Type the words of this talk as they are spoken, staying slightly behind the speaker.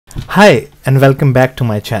Hi and welcome back to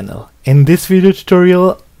my channel. In this video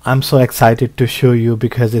tutorial I'm so excited to show you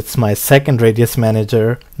because it's my second radius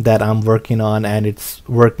manager that I'm working on and it's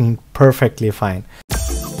working perfectly fine.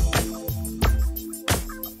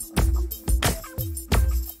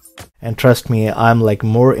 And trust me, I'm like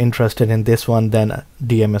more interested in this one than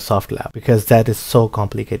DMA Soft Lab because that is so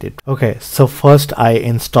complicated. Okay, so first I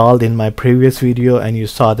installed in my previous video and you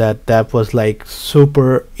saw that that was like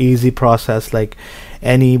super easy process, like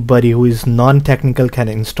anybody who is non-technical can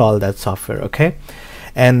install that software. Okay,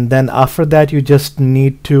 and then after that you just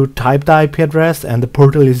need to type the IP address and the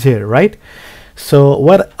portal is here, right? So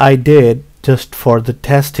what I did just for the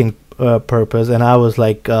testing purpose, and I was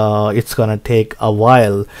like it's gonna take a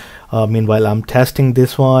while. Meanwhile I'm testing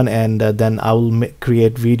this one and then I will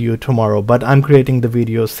create video tomorrow, but I'm creating the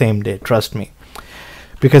video same day, trust me,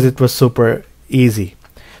 because it was super easy.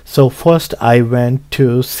 So first I went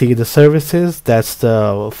to see the services. That's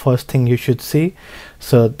the first thing you should see.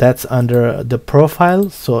 So that's under the profile.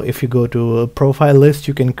 So if you go to a profile list,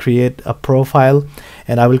 you can create a profile,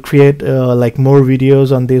 and I will create like more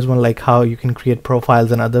videos on this one, like how you can create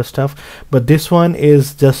profiles and other stuff, but this one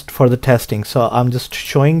is just for the testing. So I'm just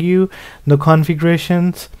showing you the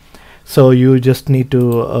configurations. So you just need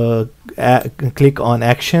to click on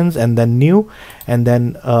actions and then new, and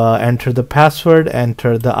then enter the password,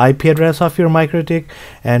 enter the IP address of your Mikrotik,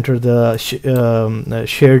 enter the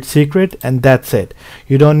shared secret, and that's it.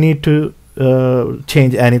 You don't need to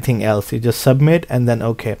change anything else. You just submit and then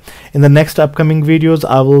okay. In the next upcoming videos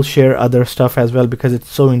I will share other stuff as well because it's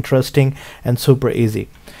so interesting and super easy.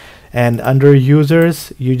 And under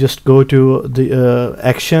users you just go to the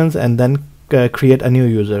actions and then create a new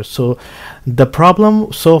user. So the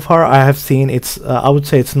problem so far I have seen, it's I would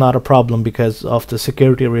say it's not a problem because of the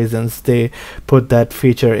security reasons. They put that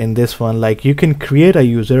feature in this one, like you can create a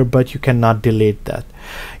user but you cannot delete that.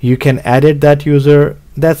 You can edit that user.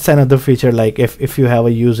 That's another feature, like if you have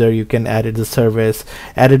a user you can edit the service,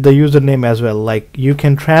 edit the username as well. Like you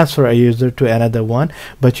can transfer a user to another one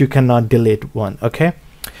but you cannot delete one. Okay,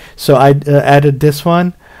 so I added this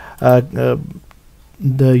one.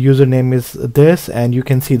 The username is this, and you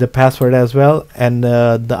can see the password as well, and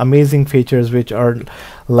the amazing features which are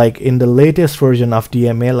like in the latest version of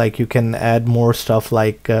DMA, like you can add more stuff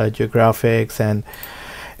like geographics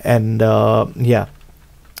and yeah.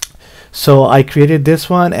 So I created this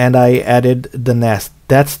one and I added the nest.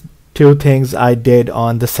 That's two things I did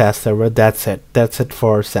on the SAS server. That's it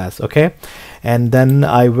for SAS. Okay, and then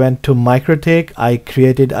I went to Mikrotik. I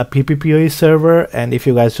created a PPPoE server, and if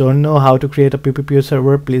you guys don't know how to create a PPPoE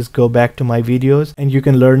server, please go back to my videos and you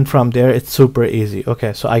can learn from there. It's super easy.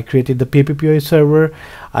 Okay, so I created the PPPoE server.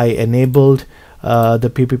 I enabled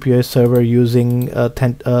the PPPoE server using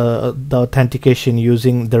the authentication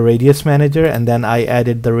using the Radius manager, and then I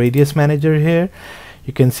added the Radius manager here.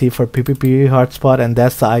 You can see for PPPoE hotspot, and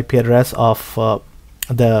that's the IP address of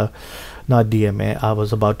the not DMA, I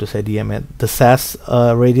was about to say DMA, the SAS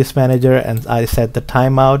Radius manager, and I set the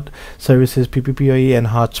timeout, services, PPPoE, and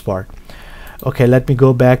hotspot. Okay, let me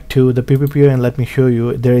go back to the PPPoE and let me show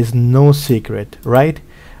you. There is no secret, right?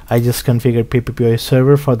 I just configured PPPoE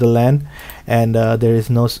server for the LAN, and there is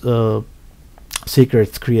no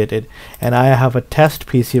secrets created. And I have a test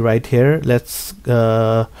PC right here. Let's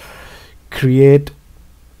create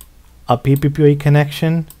a PPPoE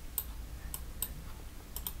connection.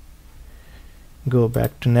 Go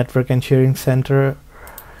back to network and sharing center,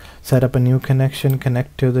 set up a new connection,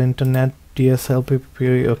 connect to the internet, DSL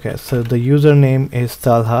PPPoE. Okay, so the username is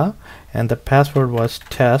Talha and the password was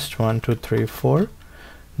test1234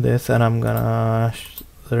 this, and I'm gonna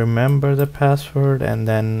remember the password, and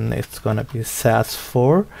then it's gonna be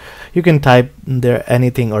SAS4. You can type there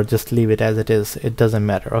anything or just leave it as it is, it doesn't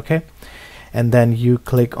matter. Okay, and then you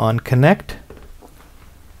click on connect.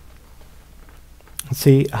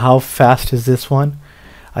 See how fast is this one?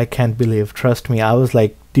 I can't believe, trust me, I was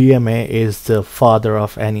like DMA is the father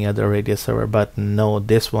of any other Radius server, but no,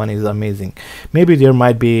 this one is amazing. Maybe there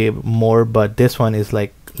might be more, but this one is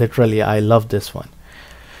like literally, I love this one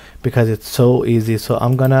because it's so easy. So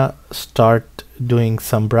I'm gonna start doing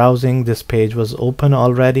some browsing. This page was open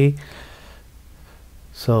already,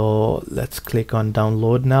 so let's click on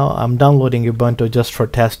download now. I'm downloading Ubuntu just for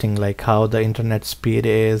testing, like how the internet speed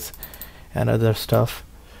is and other stuff.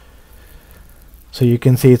 So you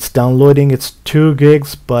can see it's downloading. It's 2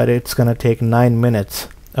 gigs, but it's gonna take 9 minutes.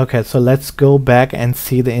 Okay, so let's go back and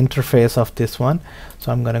see the interface of this one.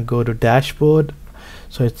 So I'm gonna go to dashboard.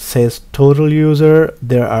 So it says total user,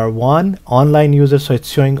 there are 1 online user, so it's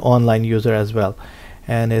showing online user as well,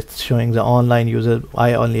 and it's showing the online user.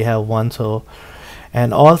 I only have 1, so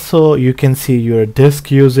And also you can see your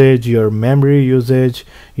disk usage, your memory usage,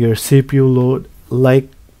 your CPU load. Like,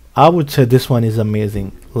 I would say this one is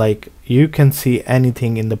amazing. Like, you can see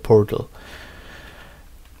anything in the portal.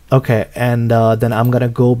 Okay, and then I'm gonna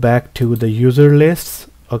go back to the user lists.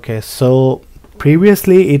 Okay, so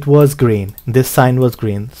previously it was green, this sign was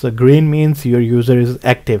green, so green means your user is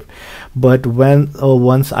active. But when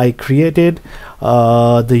once I created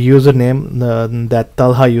the username, that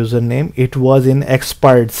Talha username, it was in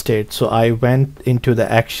expired state. So I went into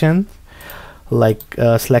the action, like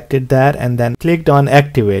selected that and then clicked on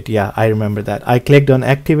activate. Yeah, I remember that. I clicked on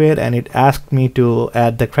activate and it asked me to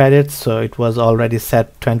add the credits, so it was already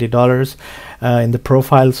set $20 in the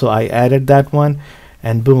profile, so I added that one,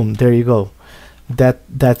 and boom, there you go.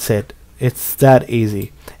 That's it. It's that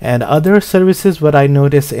easy. And other services, what I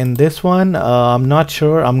noticed in this one, I'm not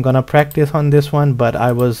sure, I'm gonna practice on this one, but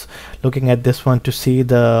I was looking at this one to see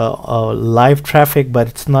the live traffic, but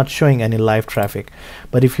it's not showing any live traffic.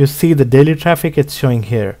 But if you see the daily traffic, it's showing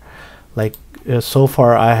here. Like so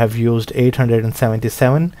far I have used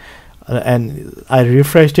 877 and I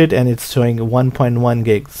refreshed it and it's showing 1.1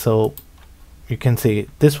 gigs. So you can see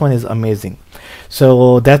this one is amazing.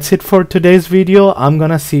 So that's it for today's video. I'm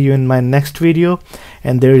gonna see you in my next video,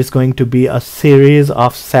 and there is going to be a series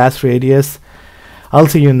of SAS Radius. I'll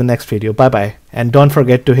see you in the next video. Bye bye, and don't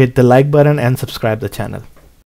forget to hit the like button and subscribe the channel.